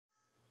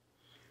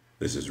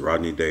This is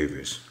Rodney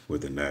Davis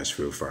with the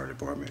Nashville Fire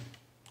Department.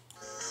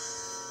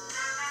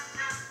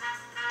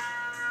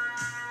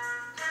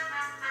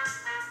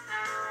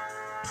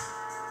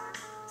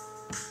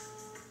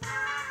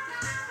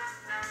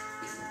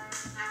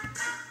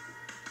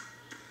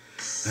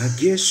 I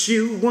guess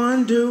you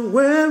wonder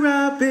where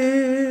I've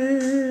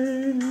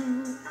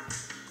been.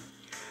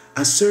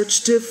 I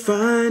searched to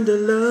find a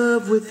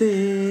love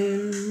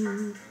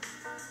within.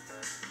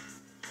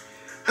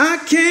 I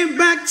came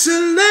back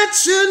to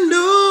let you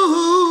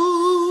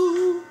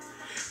know.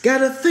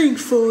 Got a thing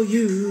for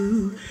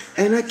you,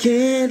 and I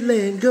can't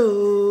let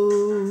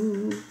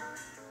go.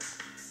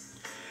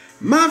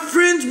 My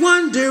friends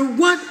wonder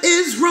what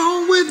is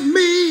wrong with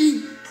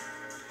me.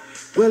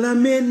 Well,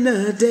 I'm in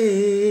the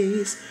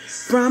days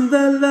from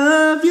the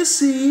love you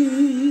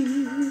see.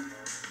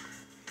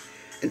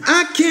 And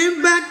I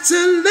came back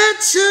to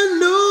let you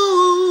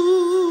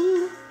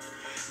know.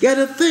 Got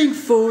a thing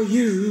for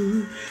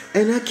you,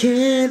 and I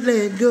can't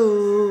let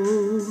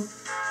go.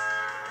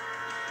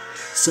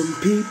 Some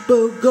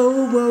people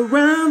go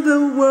around the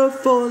world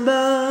for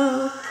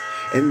love,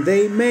 and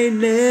they may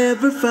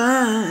never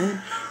find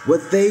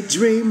what they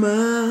dream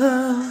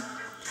of.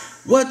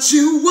 What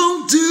you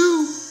won't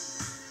do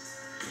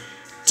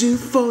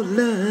for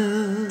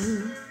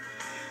love.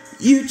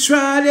 You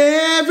tried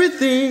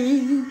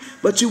everything,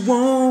 but you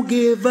won't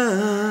give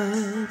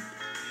up.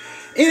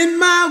 In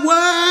my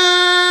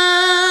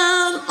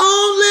world,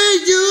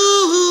 only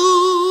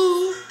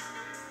you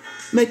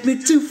make me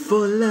do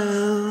for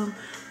love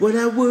what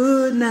I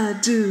would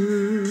not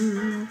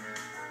do.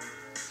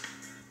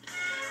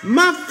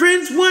 My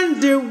friends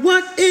wonder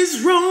what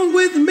is wrong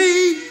with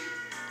me.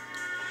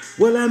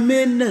 Well, I'm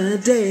in the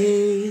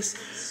days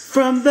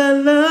from the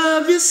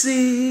love you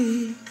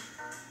see.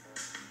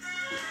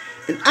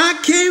 And I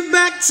came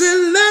back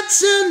to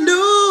let you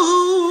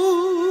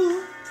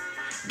know.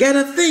 Got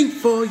a thing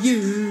for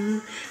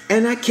you,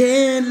 and I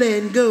can't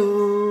let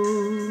go.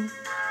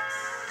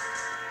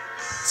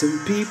 Some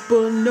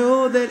people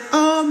know that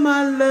all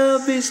my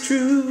love is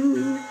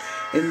true,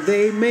 and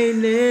they may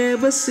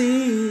never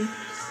see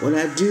what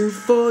I do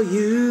for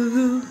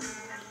you.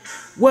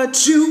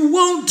 What you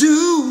won't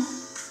do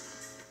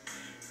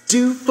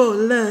for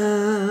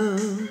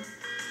love.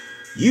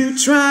 You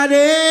tried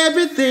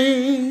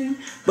everything,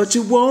 but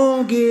you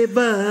won't give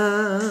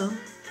up.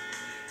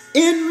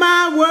 In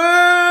my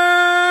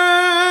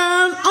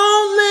world,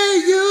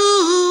 only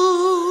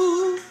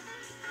you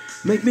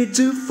make me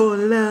do for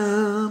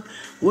love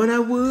what I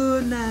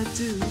would not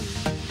do.